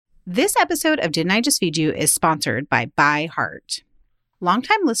This episode of Didn't I Just Feed You is sponsored by ByHeart.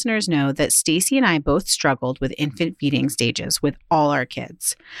 Longtime listeners know that Stacy and I both struggled with infant feeding stages with all our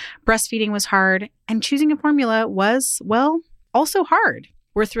kids. Breastfeeding was hard, and choosing a formula was, well, also hard.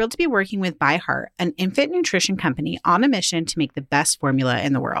 We're thrilled to be working with ByHeart, an infant nutrition company on a mission to make the best formula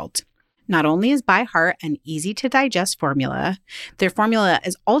in the world. Not only is ByHeart an easy-to-digest formula, their formula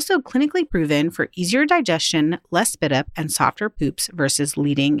is also clinically proven for easier digestion, less spit up, and softer poops versus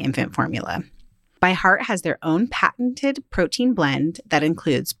leading infant formula. ByHeart has their own patented protein blend that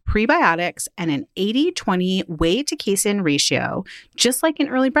includes prebiotics and an 80-20 whey to casein ratio, just like in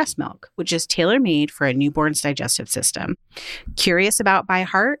early breast milk, which is tailor-made for a newborn's digestive system. Curious about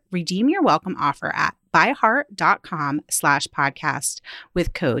ByHeart? Redeem your welcome offer at byheart.com/podcast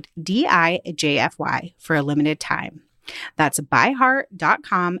with code DIJFY for a limited time. That's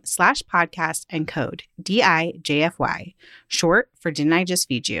byheart.com/podcast and code DIJFY, short for Didn't I Just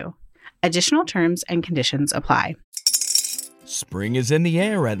Feed You? Additional terms and conditions apply. Spring is in the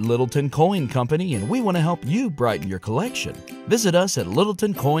air at Littleton Coin Company, and we want to help you brighten your collection. Visit us at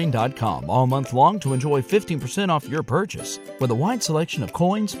littletoncoin.com all month long to enjoy 15% off your purchase. With a wide selection of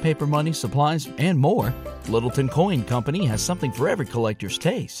coins, paper money, supplies, and more, Littleton Coin Company has something for every collector's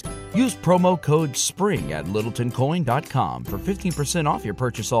taste. Use promo code SPRING at littletoncoin.com for 15% off your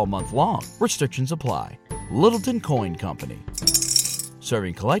purchase all month long. Restrictions apply. Littleton Coin Company.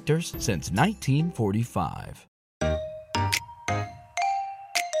 Serving collectors since 1945.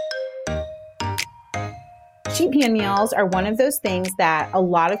 Sheet pan meals are one of those things that a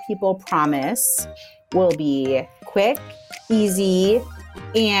lot of people promise will be quick, easy,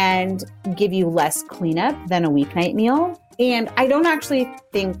 and give you less cleanup than a weeknight meal. And I don't actually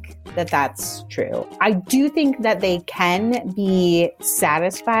think that that's true. I do think that they can be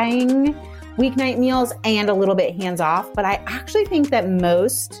satisfying weeknight meals and a little bit hands-off, but I actually think that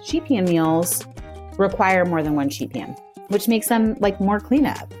most sheet pan meals require more than one sheet pan, which makes them like more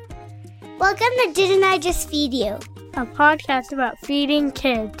cleanup. Welcome to Didn't I Just Feed You? A podcast about feeding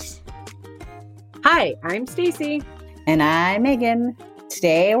kids. Hi, I'm Stacy. And I'm Megan.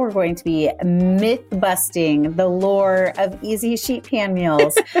 Today we're going to be myth-busting the lore of easy sheet pan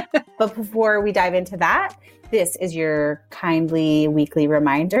meals. But before we dive into that, this is your kindly weekly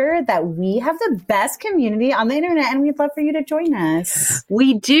reminder that we have the best community on the internet and we'd love for you to join us.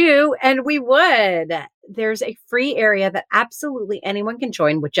 We do, and we would. There's a free area that absolutely anyone can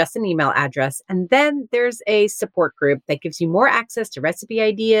join with just an email address. And then there's a support group that gives you more access to recipe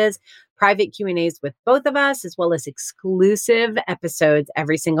ideas, private Q&As with both of us, as well as exclusive episodes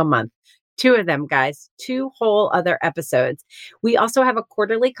every single month. 2 of them, guys, 2 whole other episodes. We also have a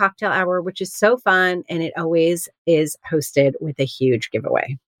quarterly cocktail hour, which is so fun. And it always is hosted with a huge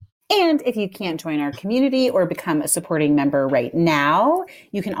giveaway. And if you can't join our community or become a supporting member right now,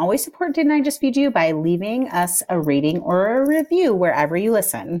 you can always support Didn't I Just Feed You by leaving us a rating or a review wherever you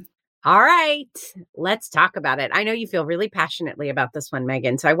listen. All right, let's talk about it. I know you feel really passionately about this one,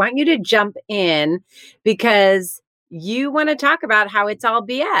 Megan. So I want you to jump in because you want to talk about how it's all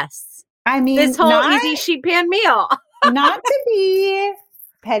BS. I mean, this whole easy sheet pan meal. Not to be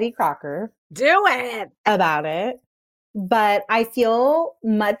Petty Crocker. Do it. About it. But I feel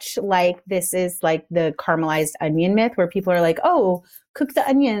much like this is like the caramelized onion myth where people are like, oh, cook the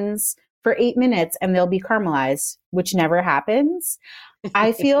onions for 8 minutes and they'll be caramelized, which never happens.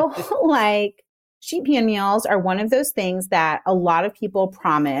 I feel like sheet pan meals are one of those things that a lot of people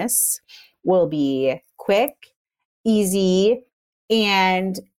promise will be quick, easy,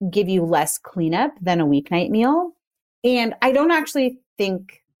 and give you less cleanup than a weeknight meal. And I don't actually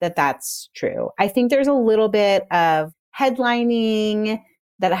think that that's true. I think there's a little bit of headlining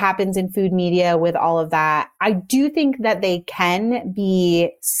that happens in food media with all of that. I do think that they can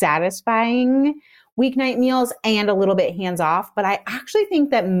be satisfying weeknight meals and a little bit hands-off, but I actually think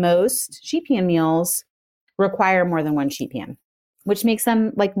that most sheet pan meals require more than one sheet pan, which makes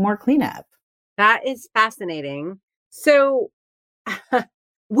them like more cleanup. That is fascinating. So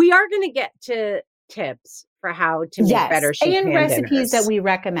we are going to get to tips for how to make better sheet pan and recipes dinners that we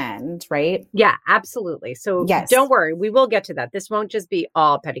recommend, right? Yeah, absolutely. So don't worry, we will get to that. This won't just be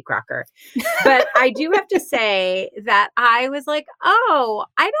all Petty Crocker. But I do have to say that I was like, oh,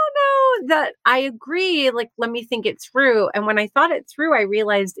 I don't know that I agree. Like, let me think it through. And when I thought it through, I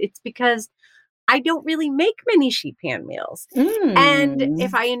realized it's because I don't really make many sheet pan meals. And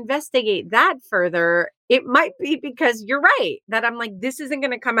if I investigate that further, it might be because you're right, that I'm like, this isn't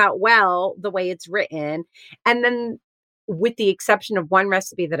going to come out well the way it's written. And then with the exception of one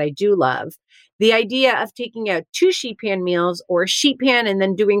recipe that I do love, the idea of taking out 2 sheet pan meals or a sheet pan and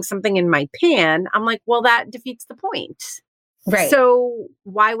then doing something in my pan, I'm like, well, that defeats the point. Right. So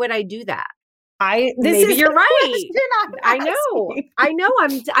why would I do that? Maybe you're right. I know.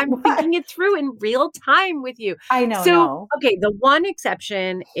 I'm thinking it through in real time with you. I know. So, okay, the one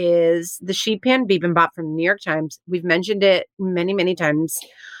exception is the sheet pan bibimbap from the New York Times. We've mentioned it many, many times.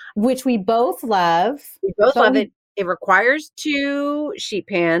 Which we both love. We both love it. It requires 2 sheet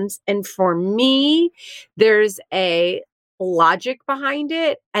pans. And for me, there's a logic behind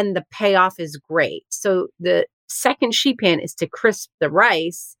it and the payoff is great. So the second sheet pan is to crisp the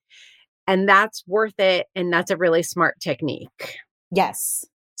rice. And that's worth it. And that's a really smart technique. Yes.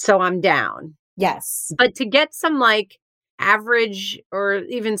 So I'm down. Yes. But to get some like average or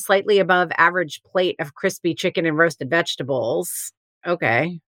even slightly above average plate of crispy chicken and roasted vegetables,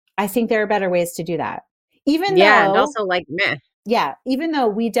 okay. I think there are better ways to do that. Even and also like meh. Yeah, even though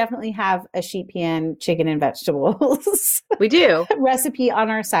we definitely have a sheet pan chicken and vegetables. We do. Recipe on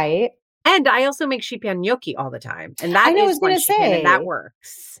our site. And I also make sheet pan gnocchi all the time. And that is one sheet pan and that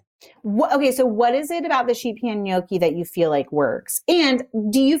works. Okay, so what is it about the sheet pan gnocchi that you feel like works? And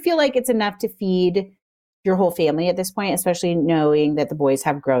do you feel like it's enough to feed your whole family at this point, especially knowing that the boys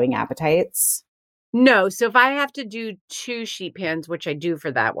have growing appetites? No. So if I have to do 2 sheet pans, which I do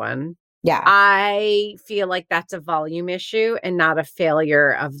for that one, I feel like that's a volume issue and not a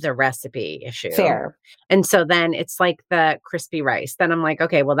failure of the recipe issue. Fair. And so then it's like the crispy rice. Then I'm like,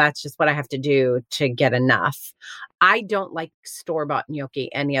 okay, well, that's just what I have to do to get enough. I don't like store-bought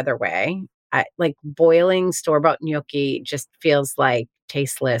gnocchi any other way. Like boiling store-bought gnocchi just feels like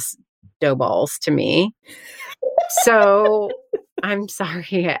tasteless dough balls to me. So I'm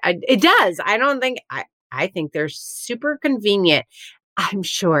sorry. It does. I think they're super convenient. I'm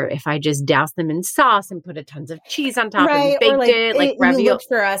sure if I just douse them in sauce and put a tons of cheese on top and baked it like ravioli. You looked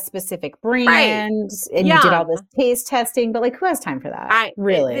for a specific brand and you did all this taste testing, but like who has time for that?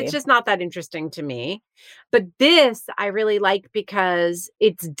 Really? It's just not that interesting to me. But this I really like because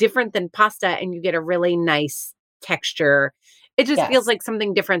it's different than pasta and you get a really nice texture. It just feels like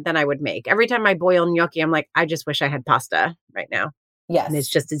something different than I would make. Every time I boil gnocchi, I'm like, I just wish I had pasta right now. Yes. And it's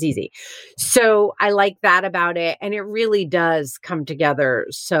just as easy. So I like that about it. And it really does come together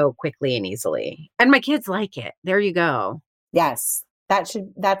so quickly and easily. And my kids like it. There you go. Yes. That's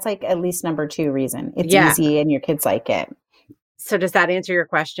like at least number 2 reason. It's easy and your kids like it. So does that answer your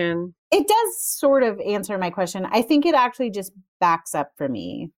question? It does sort of answer my question. I think it actually just backs up for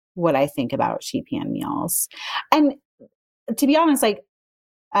me what I think about sheet pan meals. And to be honest, like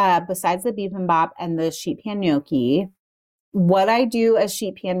besides the bibimbap and the sheet pan gnocchi, what I do as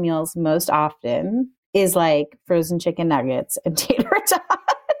sheet pan meals most often is like frozen chicken nuggets and tater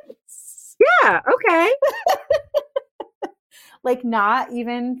tots. Yeah, okay. Like not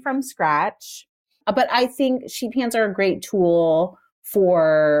even from scratch. But I think sheet pans are a great tool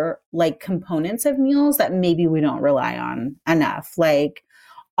for like components of meals that maybe we don't rely on enough. Like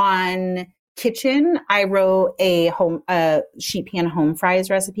on Kitchen, I wrote a sheet pan home fries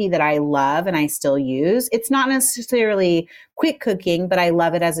recipe that I love and I still use. It's not necessarily quick cooking, but I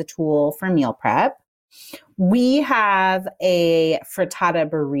love it as a tool for meal prep. We have a frittata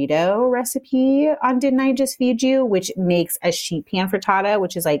burrito recipe on Didn't I Just Feed You, which makes a sheet pan frittata,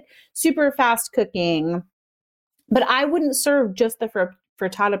 which is like super fast cooking. But I wouldn't serve just the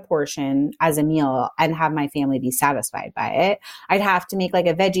frittata portion as a meal and have my family be satisfied by it. I'd have to make like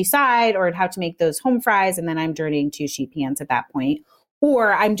a veggie side, or I'd have to make those home fries, and then I'm dirtying 2 sheet pans at that point.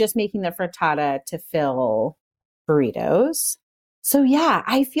 Or I'm just making the frittata to fill burritos. So yeah,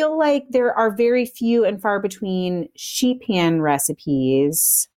 I feel like there are very few and far between sheet pan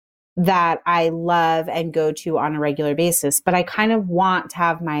recipes that I love and go to on a regular basis, but I kind of want to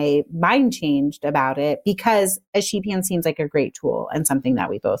have my mind changed about it because a sheet pan seems like a great tool and something that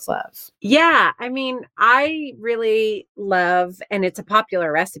we both love. Yeah. I mean, I really love, and it's a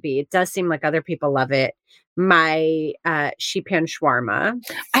popular recipe. It does seem like other people love it. My sheet pan shawarma.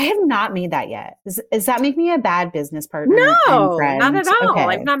 I have not made that yet. Does that make me a bad business partner? No, not at all. Okay.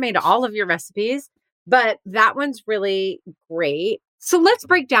 I've not made all of your recipes, but that one's really great. So let's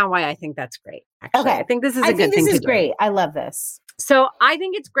break down why I think that's great. Actually, okay. I think this is a good thing to do. This is great. I love this. So I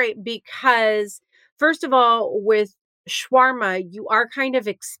think it's great because, first of all, with shawarma, you are kind of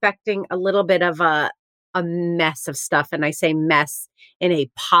expecting a little bit of a mess of stuff. And I say mess in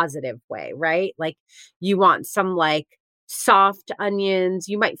a positive way, right? Like you want some like soft onions.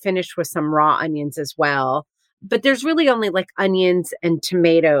 You might finish with some raw onions as well. But there's really only like onions and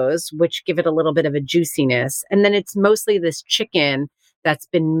tomatoes, which give it a little bit of a juiciness. And then it's mostly this chicken that's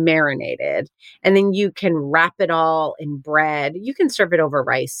been marinated. And then you can wrap it all in bread. You can serve it over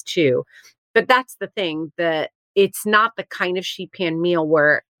rice too. But that's the thing. The it's not the kind of sheet pan meal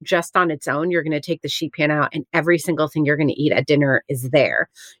where just on its own, you're going to take the sheet pan out and every single thing you're going to eat at dinner is there.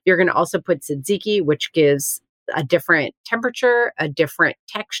 You're going to also put tzatziki, which gives a different temperature, a different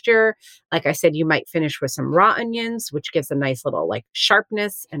texture. Like I said, you might finish with some raw onions, which gives a nice little like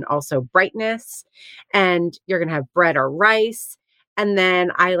sharpness and also brightness. And you're going to have bread or rice. And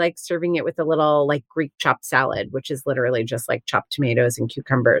then I like serving it with a little like Greek chopped salad, which is literally just like chopped tomatoes and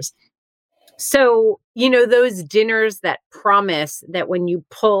cucumbers. So, those dinners that promise that when you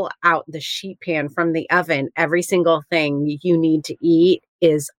pull out the sheet pan from the oven, every single thing you need to eat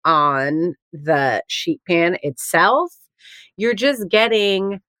is on the sheet pan itself. You're just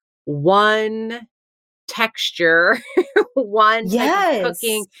getting one texture, one type of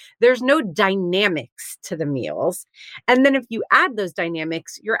cooking. There's no dynamics to the meals. And then if you add those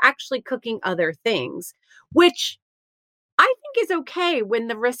dynamics, you're actually cooking other things, which I think is okay when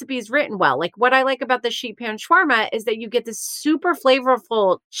the recipe is written well. Like what I like about the sheet pan shawarma is that you get this super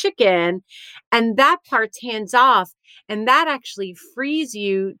flavorful chicken and that part's hands off. And that actually frees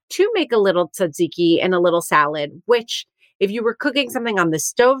you to make a little tzatziki and a little salad, which if you were cooking something on the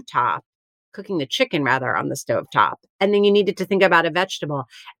stovetop, cooking the chicken rather on the stovetop, and then you needed to think about a vegetable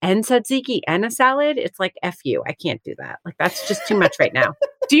and tzatziki and a salad, it's like, F you, I can't do that. Like that's just too much right now.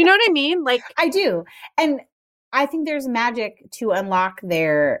 Do you know what I mean? Like I do. And I think there's magic to unlock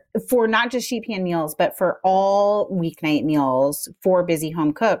there for not just sheet pan meals, but for all weeknight meals for busy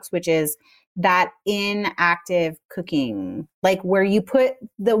home cooks, which is that inactive cooking, like where you put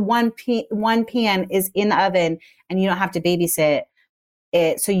the one pan is in the oven and you don't have to babysit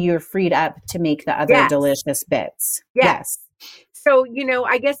it. So you're freed up to make the other delicious bits. Yes. So,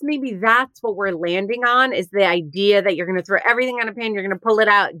 I guess maybe that's what we're landing on is the idea that you're going to throw everything on a pan, you're going to pull it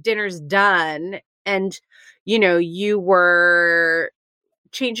out, dinner's done. And, you were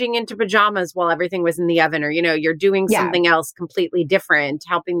changing into pajamas while everything was in the oven, or, you're doing something else completely different,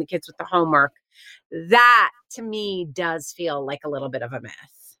 helping the kids with the homework. That to me does feel like a little bit of a myth.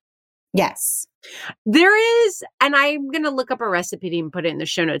 Yes. There is, and I'm going to look up a recipe and put it in the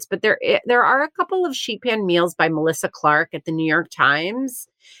show notes, but there are a couple of sheet pan meals by Melissa Clark at the New York Times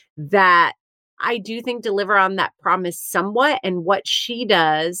that I do think deliver on that promise somewhat. And what she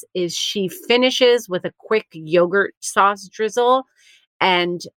does is she finishes with a quick yogurt sauce drizzle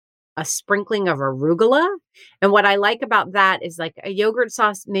and a sprinkling of arugula. And what I like about that is like a yogurt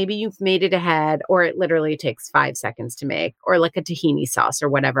sauce, maybe you've made it ahead or it literally takes 5 seconds to make, or like a tahini sauce or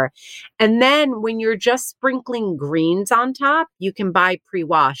whatever. And then when you're just sprinkling greens on top, you can buy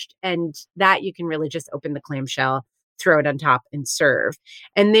pre-washed, and that you can really just open the clamshell, throw it on top and serve.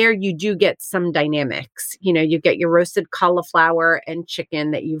 And there you do get some dynamics. You get your roasted cauliflower and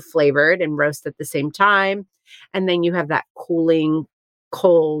chicken that you flavored and roast at the same time. And then you have that cooling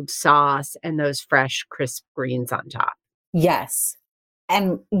cold sauce and those fresh, crisp greens on top. Yes.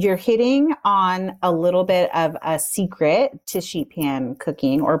 And you're hitting on a little bit of a secret to sheet pan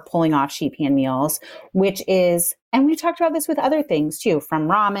cooking or pulling off sheet pan meals, which is, and we talked about this with other things too, from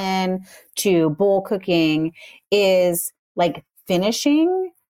ramen to bowl cooking, is like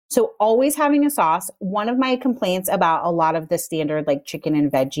finishing. So always having a sauce. One of my complaints about a lot of the standard like chicken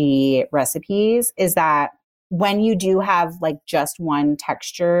and veggie recipes is that when you do have like just one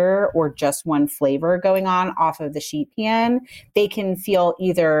texture or just one flavor going on off of the sheet pan, they can feel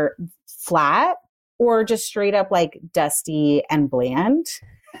either flat or just straight up like dusty and bland.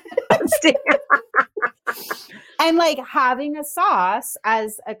 And like having a sauce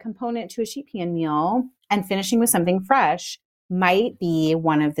as a component to a sheet pan meal and finishing with something fresh might be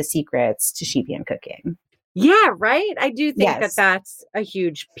one of the secrets to sheet pan cooking. Yeah, right? I do think that that's a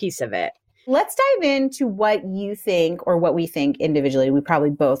huge piece of it. Let's dive into what you think, or what we think individually. We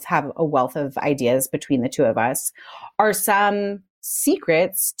probably both have a wealth of ideas between the two of us, are some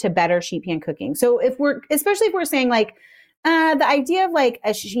secrets to better sheet pan cooking. So especially if we're saying like, the idea of like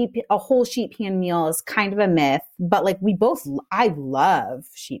a whole sheet pan meal is kind of a myth, but like I love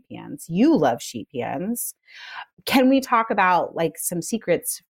sheet pans. You love sheet pans. Can we talk about like some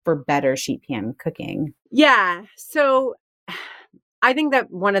secrets for better sheet pan cooking? Yeah. So I think that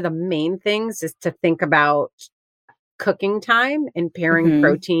one of the main things is to think about cooking time and pairing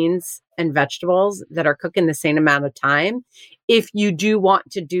proteins and vegetables that are cooking the same amount of time. If you do want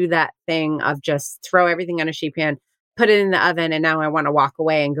to do that thing of just throw everything on a sheet pan, put it in the oven, and now I want to walk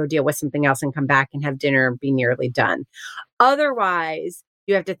away and go deal with something else and come back and have dinner and be nearly done. Otherwise,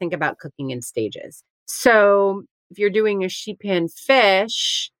 you have to think about cooking in stages. So if you're doing a sheet pan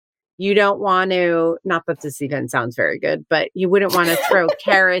fish, you don't want to, not that this even sounds very good, but you wouldn't want to throw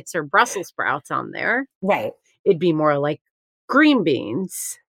carrots or Brussels sprouts on there. Right. It'd be more like green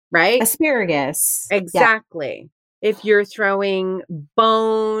beans right? Asparagus. Exactly. If you're throwing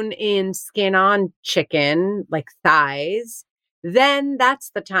bone in skin on chicken, like thighs, then that's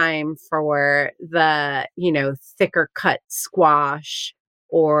the time for the, thicker cut squash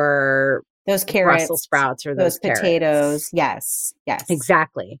or those carrots, Brussels sprouts, or those potatoes. Carrots. Yes.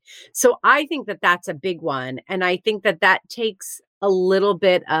 Exactly. So I think that that's a big one. And I think that that takes a little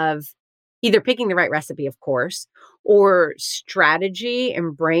bit of either picking the right recipe, of course, or strategy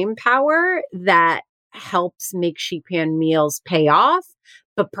and brain power that helps make sheet pan meals pay off,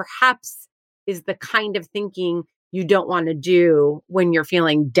 but perhaps is the kind of thinking you don't want to do when you're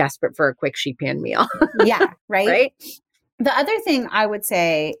feeling desperate for a quick sheet pan meal. Yeah, right? Right? The other thing I would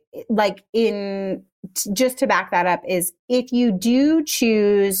say, like just to back that up, is if you do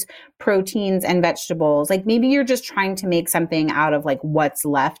choose proteins and vegetables, like maybe you're just trying to make something out of like what's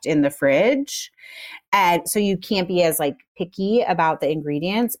left in the fridge. And so you can't be as like picky about the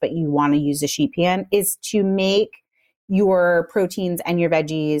ingredients, but you want to use a sheet pan, is to make your proteins and your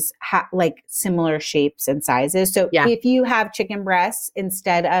veggies like similar shapes and sizes. So if you have chicken breasts,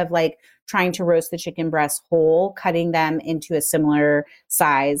 instead of like trying to roast the chicken breasts whole, cutting them into a similar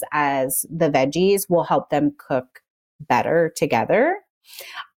size as the veggies will help them cook better together.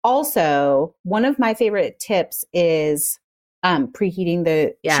 Also, one of my favorite tips is preheating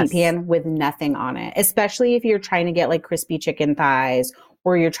the sheet pan with nothing on it, especially if you're trying to get like crispy chicken thighs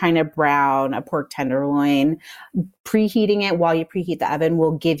or you're trying to brown a pork tenderloin. Preheating it while you preheat the oven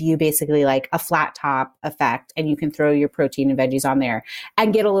will give you basically like a flat top effect, and you can throw your protein and veggies on there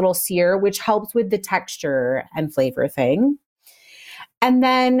and get a little sear, which helps with the texture and flavor thing. And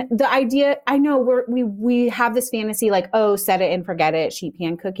then the idea, I know we have this fantasy like, oh, set it and forget it, sheet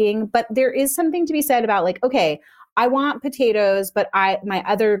pan cooking. But there is something to be said about like, okay, I want potatoes, but my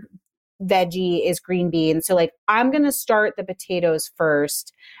other veggie is green beans. So like I'm going to start the potatoes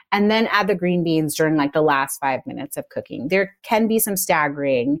first and then add the green beans during like the last 5 minutes of cooking. There can be some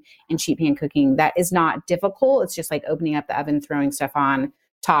staggering in sheet pan cooking that is not difficult. It's just like opening up the oven, throwing stuff on,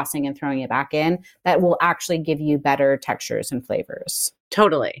 tossing and throwing it back in. That will actually give you better textures and flavors.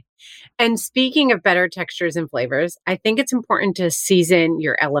 Totally. And speaking of better textures and flavors, I think it's important to season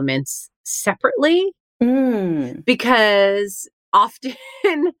your elements separately because often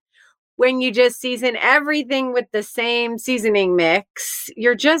when you just season everything with the same seasoning mix,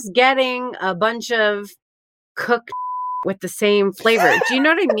 you're just getting a bunch of cooked with the same flavor. Do you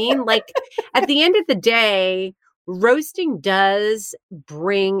know what I mean? Like at the end of the day, roasting does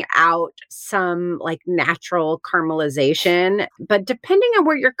bring out some like natural caramelization, but depending on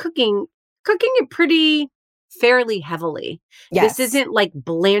where you're cooking it pretty fairly heavily. Yes. This isn't like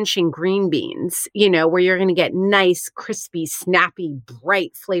blanching green beans, where you're going to get nice, crispy, snappy,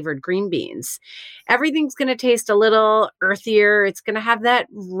 bright flavored green beans. Everything's going to taste a little earthier. It's going to have that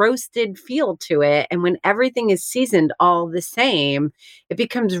roasted feel to it. And when everything is seasoned all the same, it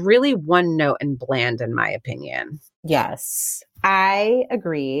becomes really one note and bland, in my opinion. Yes, I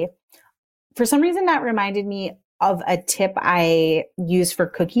agree. For some reason, that reminded me of a tip I use for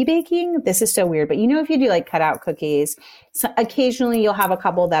cookie baking. This is so weird, but if you do like cutout cookies, so occasionally you'll have a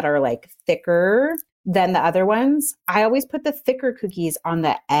couple that are like thicker than the other ones. I always put the thicker cookies on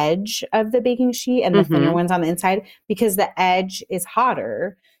the edge of the baking sheet and the thinner ones on the inside because the edge is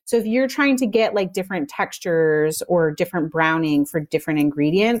hotter. So if you're trying to get like different textures or different browning for different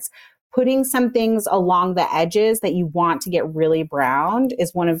ingredients, putting some things along the edges that you want to get really browned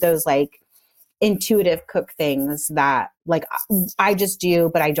is one of those like intuitive cook things that like I just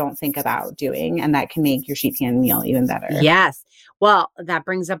do, but I don't think about doing. And that can make your sheet pan meal even better. Yes. Well, that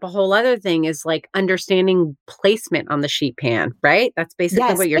brings up a whole other thing is like understanding placement on the sheet pan, right? That's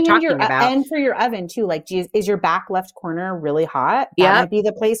basically what you're talking about. And for your oven too, like is your back left corner really hot? That might be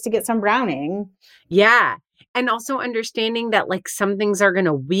the place to get some browning. Yeah. And also understanding that like some things are going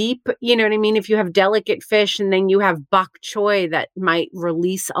to weep, you know what I mean? If you have delicate fish and then you have bok choy that might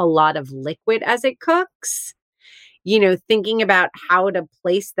release a lot of liquid as it cooks, thinking about how to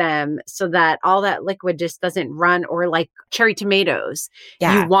place them so that all that liquid just doesn't run, or like cherry tomatoes.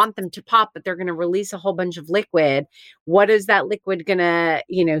 Yeah. You want them to pop, but they're going to release a whole bunch of liquid. What is that liquid going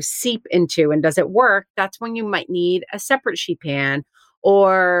to, seep into, and does it work? That's when you might need a separate sheet pan,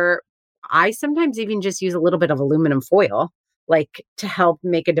 or I sometimes even just use a little bit of aluminum foil, like to help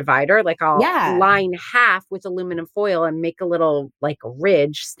make a divider. Like I'll line half with aluminum foil and make a little like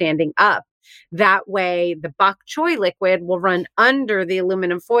ridge standing up. That way the bok choy liquid will run under the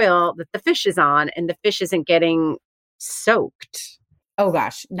aluminum foil that the fish is on, and the fish isn't getting soaked. Oh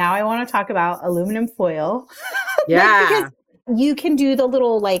gosh. Now I want to talk about aluminum foil. Yeah. Because you can do the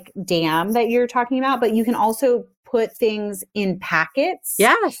little like dam that you're talking about, but you can also put things in packets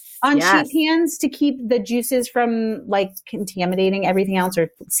on sheet pans to keep the juices from like contaminating everything else or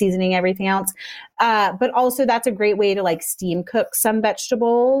seasoning everything else. But also that's a great way to like steam cook some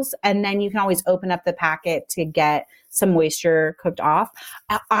vegetables. And then you can always open up the packet to get some moisture cooked off.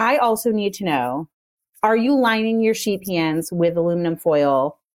 I also need to know, are you lining your sheet pans with aluminum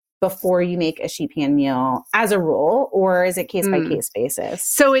foil before you make a sheet pan meal as a rule, or is it case by case basis?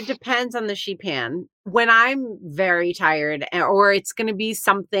 So it depends on the sheet pan. When I'm very tired, or it's going to be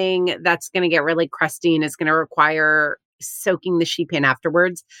something that's going to get really crusty and is going to require soaking the sheet pan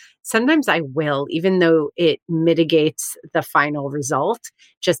afterwards, sometimes I will, even though it mitigates the final result,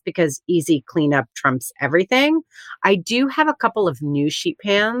 just because easy cleanup trumps everything. I do have a couple of new sheet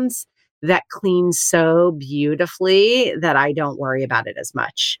pans that clean so beautifully that I don't worry about it as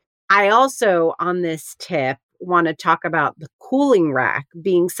much. I also, on this tip, want to talk about the cooling rack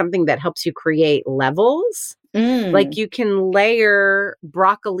being something that helps you create levels. Like you can layer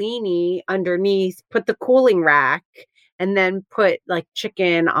broccolini underneath, put the cooling rack, and then put like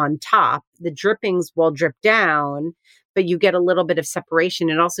chicken on top. The drippings will drip down, but you get a little bit of separation.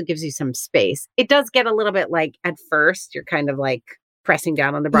 It also gives you some space. It does get a little bit like at first, you're kind of like pressing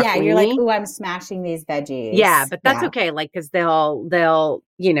down on the broccolini. Yeah, you're like, oh, I'm smashing these veggies. Yeah, but that's okay. Like, because they'll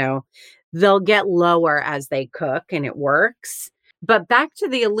get lower as they cook and it works. But back to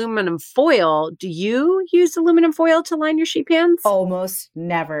the aluminum foil. Do you use aluminum foil to line your sheet pans? Almost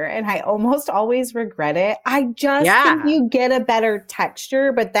never. And I almost always regret it. I just think you get a better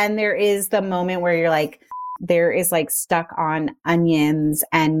texture, but then there is the moment where you're like, there is like stuck on onions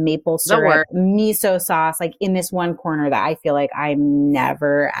and maple syrup, miso sauce, like in this one corner that I feel like I'm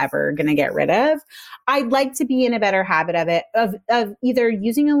never, ever going to get rid of. I'd like to be in a better habit of it, of either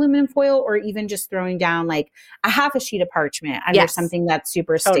using aluminum foil or even just throwing down like a half a sheet of parchment under something that's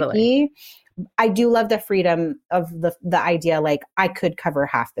super sticky. I do love the freedom of the idea, like I could cover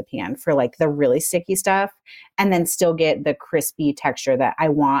half the pan for like the really sticky stuff and then still get the crispy texture that I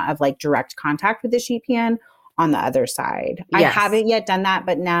want of like direct contact with the sheet pan on the other side. I haven't yet done that,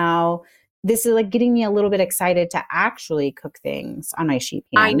 but now this is like getting me a little bit excited to actually cook things on my sheet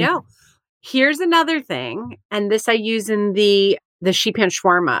pan. I know. Here's another thing, and this I use in the sheet pan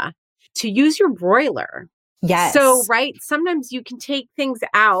shawarma, to use your broiler. Yes. So, right, sometimes you can take things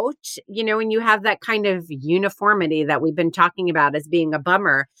out, and you have that kind of uniformity that we've been talking about as being a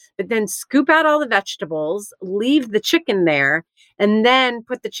bummer, but then scoop out all the vegetables, leave the chicken there, and then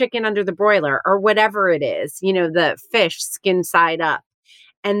put the chicken under the broiler or whatever it is, the fish skin side up.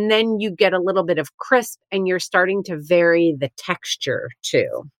 And then you get a little bit of crisp and you're starting to vary the texture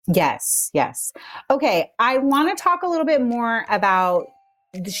too. Yes. Okay. I want to talk a little bit more about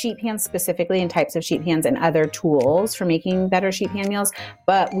the sheet pans specifically and types of sheet pans and other tools for making better sheet pan meals.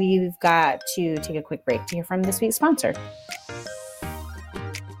 But we've got to take a quick break to hear from this week's sponsor.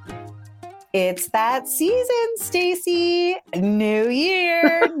 It's that season, Stacy. New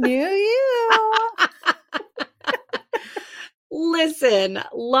year, new you. Listen,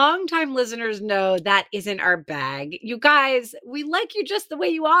 longtime listeners know that isn't our bag. You guys, we like you just the way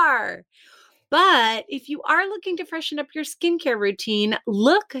you are. But if you are looking to freshen up your skincare routine,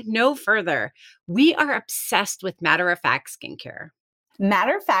 look no further. We are obsessed with Matter of Fact skincare.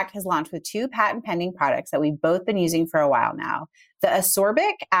 Matter of Fact has launched with 2 patent pending products that we've both been using for a while now. The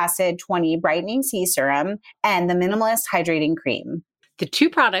Ascorbic Acid 20 Brightening C Serum and the Minimalist Hydrating Cream. The 2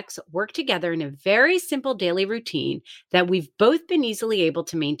 products work together in a very simple daily routine that we've both been easily able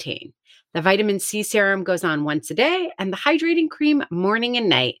to maintain. The vitamin C serum goes on once a day and the hydrating cream morning and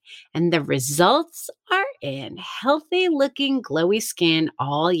night. And the results are in healthy looking glowy skin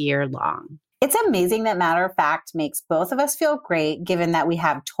all year long. It's amazing that Matter of Fact makes both of us feel great, given that we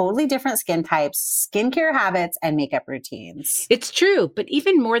have totally different skin types, skincare habits, and makeup routines. It's true, but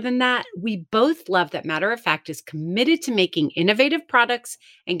even more than that, we both love that Matter of Fact is committed to making innovative products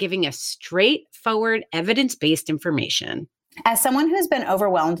and giving us straightforward, evidence-based information. As someone who's been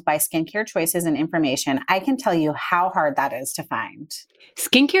overwhelmed by skincare choices and information, I can tell you how hard that is to find.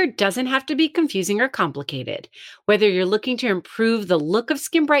 Skincare doesn't have to be confusing or complicated. Whether you're looking to improve the look of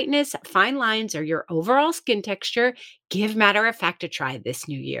skin brightness, fine lines, or your overall skin texture, give Matter of Fact a try this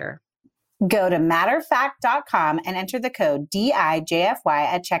new year. Go to matteroffact.com and enter the code DIJFY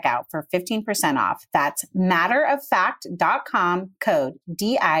at checkout for 15% off. That's matteroffact.com, code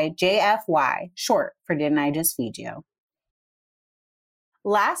DIJFY, short for Didn't I Just Feed You?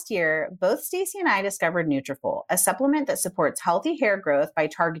 Last year, both Stacey and I discovered Nutrafol, a supplement that supports healthy hair growth by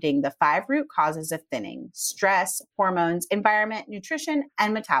targeting the 5 root causes of thinning: stress, hormones, environment, nutrition,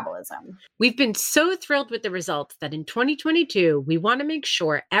 and metabolism. We've been so thrilled with the results that in 2022, we want to make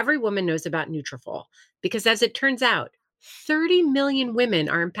sure every woman knows about Nutrafol, because as it turns out, 30 million women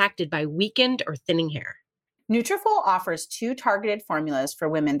are impacted by weakened or thinning hair. Nutrafol offers 2 targeted formulas for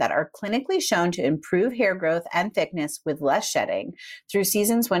women that are clinically shown to improve hair growth and thickness with less shedding through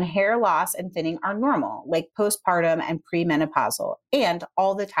seasons when hair loss and thinning are normal, like postpartum and premenopausal, and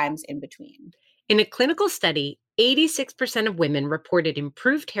all the times in between. In a clinical study, 86% of women reported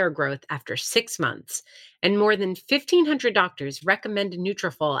improved hair growth after 6 months, and more than 1,500 doctors recommend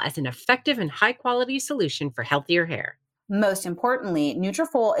Nutrafol as an effective and high-quality solution for healthier hair. Most importantly,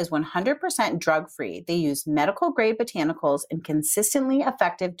 Nutrafol is 100% drug-free. They use medical-grade botanicals in consistently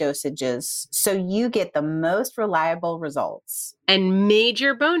effective dosages, so you get the most reliable results. And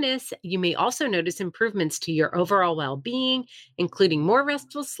major bonus, you may also notice improvements to your overall well-being, including more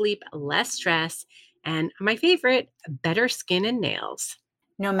restful sleep, less stress, and my favorite, better skin and nails.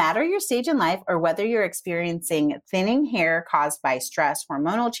 No matter your stage in life or whether you're experiencing thinning hair caused by stress,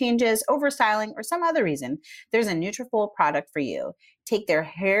 hormonal changes, overstyling, or some other reason, there's a Nutrafol product for you. Take their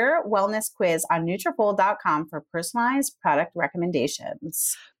hair wellness quiz on Nutrafol.com for personalized product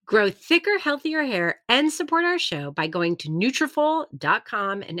recommendations. Grow thicker, healthier hair and support our show by going to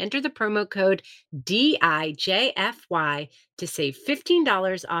Nutrafol.com and enter the promo code DIJFY to save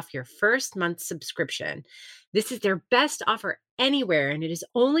 $15 off your first month subscription. This is their best offer anywhere, and it is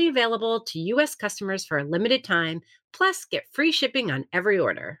only available to U.S. customers for a limited time. Plus, get free shipping on every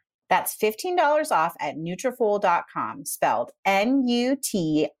order. That's $15 off at Nutrafol.com, spelled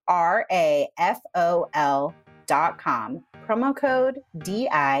Nutrafol.com. Promo code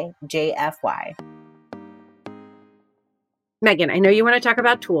DIJFY. Megan, I know you want to talk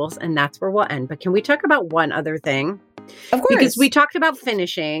about tools, and that's where we'll end, but can we talk about one other thing? Of course. Because we talked about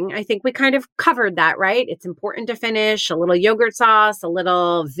finishing. I think we kind of covered that, right? It's important to finish a little yogurt sauce, a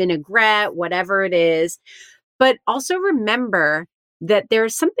little vinaigrette, whatever it is. But also remember that there are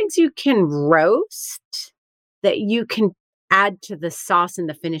some things you can roast that you can add to the sauce and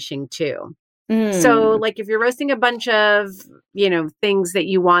the finishing too. So like if you're roasting a bunch of, things that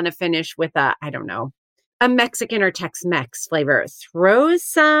you want to finish with a Mexican or Tex-Mex flavor, throw a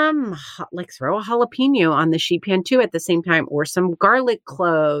jalapeno on the sheet pan too at the same time, or some garlic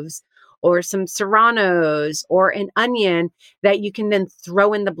cloves, or some serranos, or an onion that you can then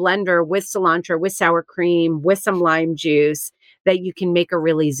throw in the blender with cilantro, with sour cream, with some lime juice that you can make a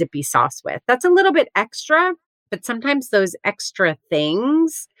really zippy sauce with. That's a little bit extra, but sometimes those extra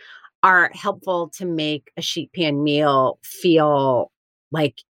things are helpful to make a sheet pan meal feel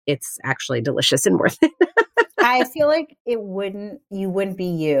like it's actually delicious and worth it. I feel like you wouldn't be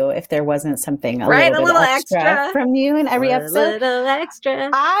you if there wasn't something a little extra from you in every episode. A little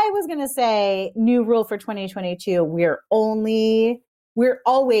extra. I was going to say, new rule for 2022, we're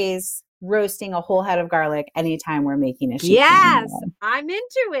always roasting a whole head of garlic anytime we're making a sheet pan meal. I'm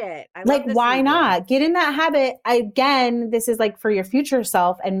into it. Why not? Get in that habit. Again, this is like for your future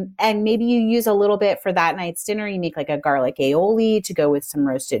self, and maybe you use a little bit for that night's dinner. You make like a garlic aioli to go with some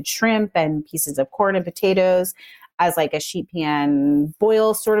roasted shrimp and pieces of corn and potatoes as like a sheet pan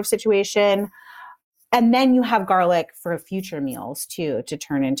boil sort of situation. And then you have garlic for future meals too, to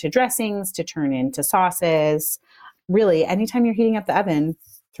turn into dressings, to turn into sauces. Really, anytime you're heating up the oven,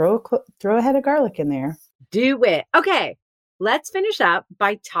 throw a head of garlic in there. Do it. Okay, let's finish up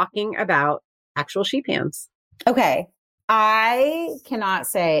by talking about actual sheet pans. Okay. I cannot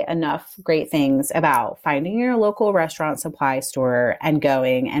say enough great things about finding your local restaurant supply store and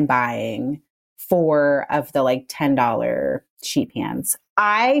going and buying 4 of the like $10 sheet pans.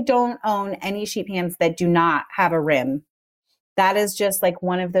 I don't own any sheet pans that do not have a rim. That is just like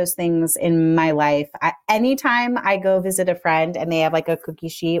one of those things in my life. Anytime I go visit a friend and they have like a cookie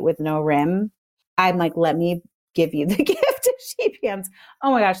sheet with no rim, I'm like, let me give you the gift of sheet pans.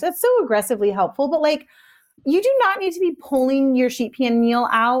 Oh my gosh, that's so aggressively helpful. But like, you do not need to be pulling your sheet pan meal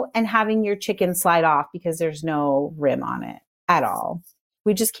out and having your chicken slide off because there's no rim on it at all.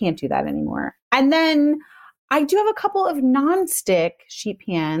 We just can't do that anymore. And then I do have a couple of nonstick sheet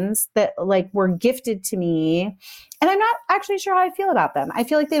pans that like were gifted to me, and I'm not actually sure how I feel about them. I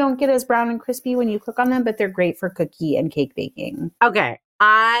feel like they don't get as brown and crispy when you cook on them, but they're great for cookie and cake baking. Okay.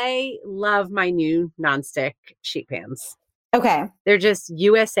 I love my new nonstick sheet pans. Okay. They're just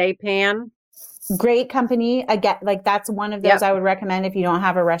USA Pan. Great company. Again, like that's one of those I would recommend if you don't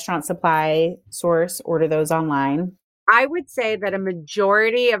have a restaurant supply source, order those online. I would say that a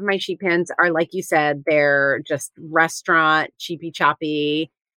majority of my sheet pans are, like you said, they're just restaurant, cheapy choppy,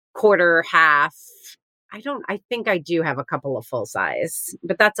 quarter, half. I think I do have a couple of full size,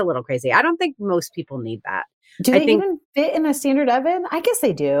 but that's a little crazy. I don't think most people need that. Do they even fit in a standard oven? I guess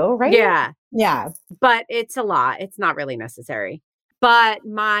they do, right? Yeah. Yeah. But it's a lot. It's not really necessary. But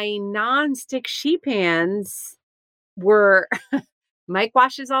my nonstick sheet pans were, Mike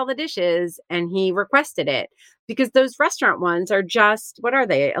washes all the dishes and he requested it because those restaurant ones are just, what are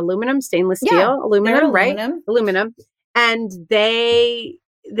they? Aluminum, stainless steel, aluminum, right? Aluminum. And they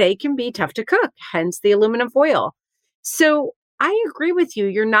can be tough to cook, hence the aluminum foil. So I agree with you.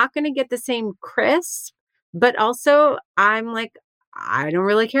 You're not going to get the same crisp, but also I'm like, I don't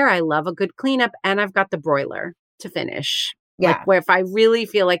really care. I love a good cleanup and I've got the broiler to finish. Yeah. Like where if I really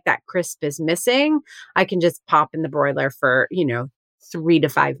feel like that crisp is missing, I can just pop in the broiler for, 3 to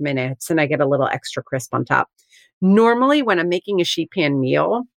 5 minutes and I get a little extra crisp on top. Normally when I'm making a sheet pan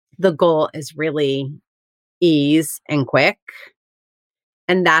meal, the goal is really ease and quick.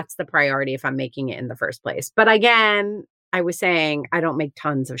 And that's the priority if I'm making it in the first place. But again, I was saying I don't make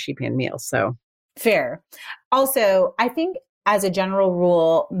tons of sheet pan meals. So fair. Also, I think as a general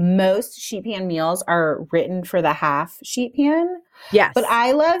rule, most sheet pan meals are written for the half sheet pan. Yes. But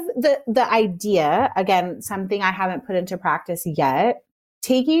I love the idea, again, something I haven't put into practice yet,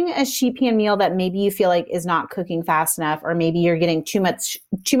 taking a sheet pan meal that maybe you feel like is not cooking fast enough, or maybe you're getting too much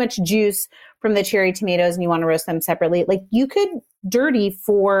juice from the cherry tomatoes and you want to roast them separately. Like you could dirty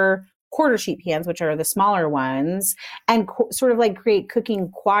 4 quarter sheet pans, which are the smaller ones, and sort of like create cooking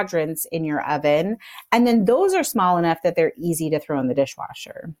quadrants in your oven. And then those are small enough that they're easy to throw in the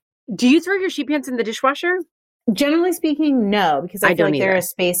dishwasher. Do you throw your sheet pans in the dishwasher? Generally speaking, no, because I feel like they're either. a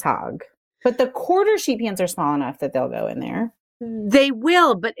space hog. But the quarter sheet pans are small enough that they'll go in there. They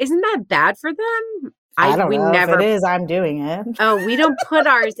will, but isn't that bad for them? I don't know. If it is, I'm doing it. Oh, we don't put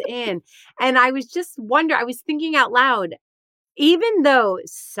ours in. And I was just wondering, I was thinking out loud, even though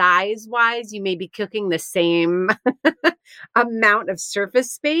size-wise you may be cooking the same amount of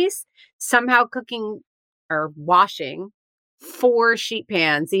surface space, somehow cooking or washing 4 sheet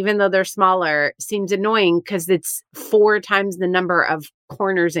pans, even though they're smaller, seems annoying because it's 4 times the number of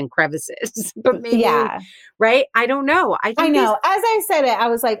corners and crevices. But maybe, right? I don't know. I know. As I said it, I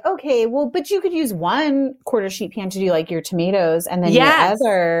was like, okay, well, but you could use 1 quarter sheet pan to do like your tomatoes and then your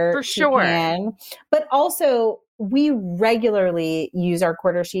other for sure. pan. But also, we regularly use our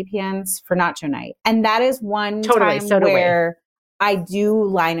quarter sheet pans for nacho night. And that is one time where I do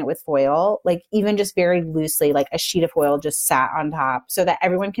line it with foil, like even just very loosely, like a sheet of foil just sat on top so that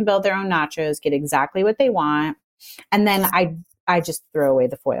everyone can build their own nachos, get exactly what they want. And then I just throw away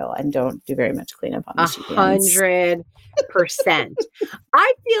the foil and don't do very much cleanup on the sheet pans. 100%.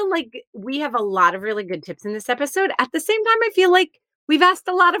 I feel like we have a lot of really good tips in this episode. At the same time, I feel like we've asked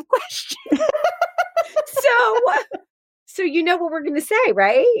a lot of questions. So you know what we're going to say,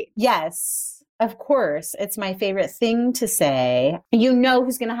 right? Yes, of course. It's my favorite thing to say. You know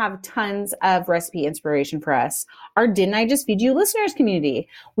who's going to have tons of recipe inspiration for us? Our Didn't I Just Feed You listeners community.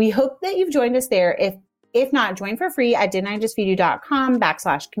 We hope that you've joined us there. If not, join for free at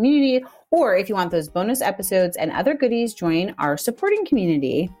didn'tijustfeedyou.com/community. Or if you want those bonus episodes and other goodies, join our supporting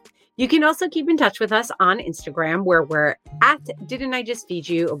community. You can also keep in touch with us on Instagram, where we're at Didn't I Just Feed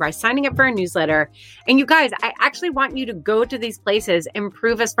You, or by signing up for our newsletter. And you guys, I actually want you to go to these places and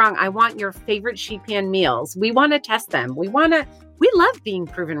prove us wrong. I want your favorite sheet pan meals. We want to test them. We love being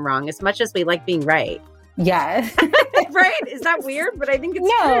proven wrong as much as we like being right. Yeah. Right? Is that weird? But I think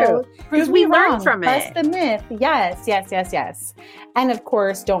it's true. Because we learn from it. Bust the myth. Yes. And of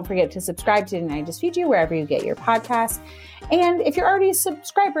course, don't forget to subscribe to Didn't I Just Feed You wherever you get your podcasts. And if you're already a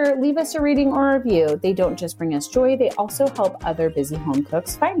subscriber, leave us a rating or a review. They don't just bring us joy, they also help other busy home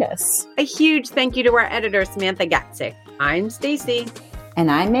cooks find us. A huge thank you to our editor, Samantha Gatzik. I'm Stacy.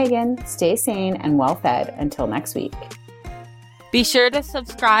 And I'm Megan. Stay sane and well fed until next week. Be sure to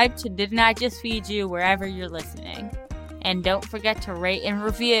subscribe to Didn't I Just Feed You wherever you're listening. And don't forget to rate and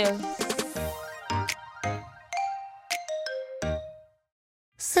review.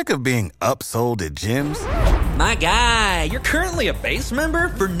 Sick of being upsold at gyms? My guy, you're currently a base member.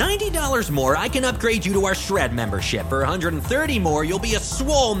 For $90 more, I can upgrade you to our Shred membership. For $130 more, you'll be a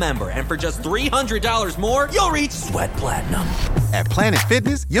Swole member. And for just $300 more, you'll reach Sweat Platinum. At Planet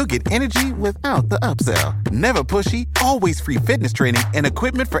Fitness, you'll get energy without the upsell. Never pushy, always free fitness training and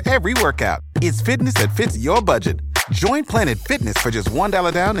equipment for every workout. It's fitness that fits your budget. Join Planet Fitness for just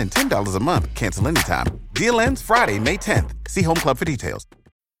 $1 down and $10 a month. Cancel anytime. Deal ends Friday, May 10th. See Home Club for details.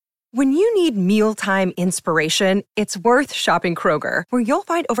 When you need mealtime inspiration, it's worth shopping Kroger, where you'll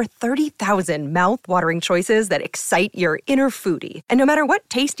find over 30,000 mouth-watering choices that excite your inner foodie. And no matter what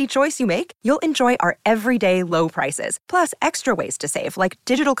tasty choice you make, you'll enjoy our everyday low prices, plus extra ways to save, like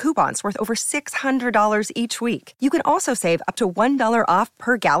digital coupons worth over $600 each week. You can also save up to $1 off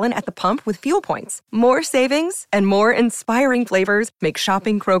per gallon at the pump with fuel points. More savings and more inspiring flavors make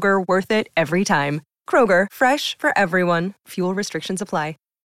shopping Kroger worth it every time. Kroger, fresh for everyone. Fuel restrictions apply.